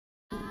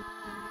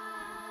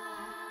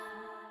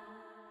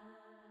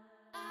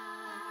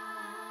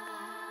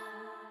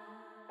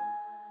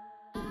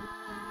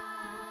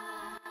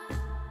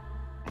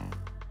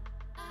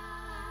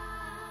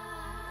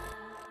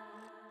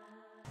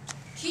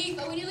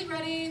Are we nearly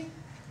ready?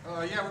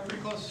 Yeah, we're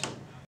pretty close.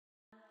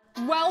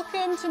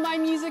 Welcome to my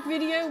music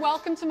video.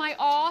 Welcome to my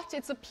art.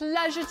 It's a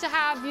pleasure to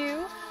have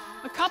you.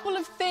 A couple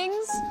of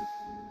things.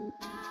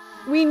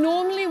 We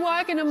normally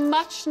work in a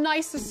much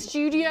nicer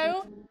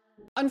studio.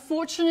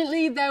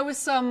 Unfortunately, there was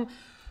some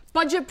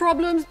budget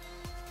problems.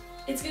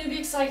 It's gonna be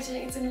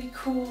exciting, it's gonna be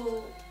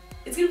cool,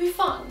 it's gonna be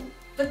fun,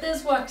 but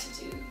there's work to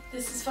do.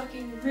 This is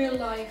fucking real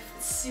life,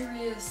 it's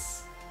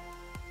serious,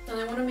 and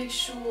I want to make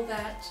sure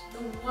that the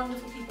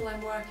wonderful people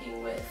I'm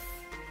working with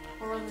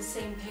are on the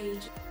same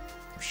page.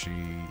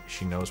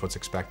 She knows what's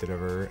expected of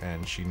her,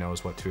 and she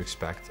knows what to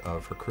expect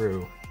of her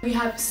crew. We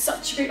have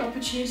such a great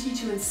opportunity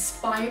to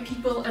inspire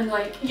people and,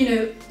 like, you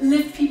know,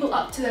 lift people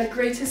up to their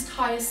greatest,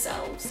 highest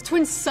selves.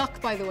 Twins suck,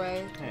 by the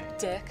way. Hey.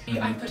 Dick.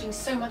 I'm putting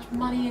so much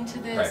money into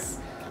this.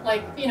 Right.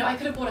 Like, you know, I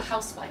could have bought a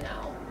house by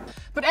now.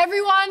 But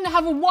everyone,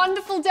 have a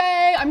wonderful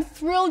day. I'm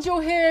thrilled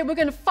you're here. We're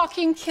gonna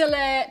fucking kill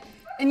it.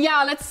 And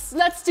yeah,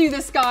 let's do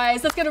this,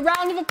 guys. Let's get a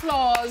round of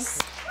applause.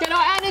 Get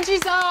our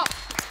energies up.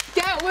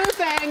 Get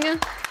whooping.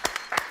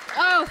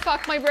 Oh,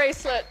 fuck my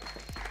bracelet.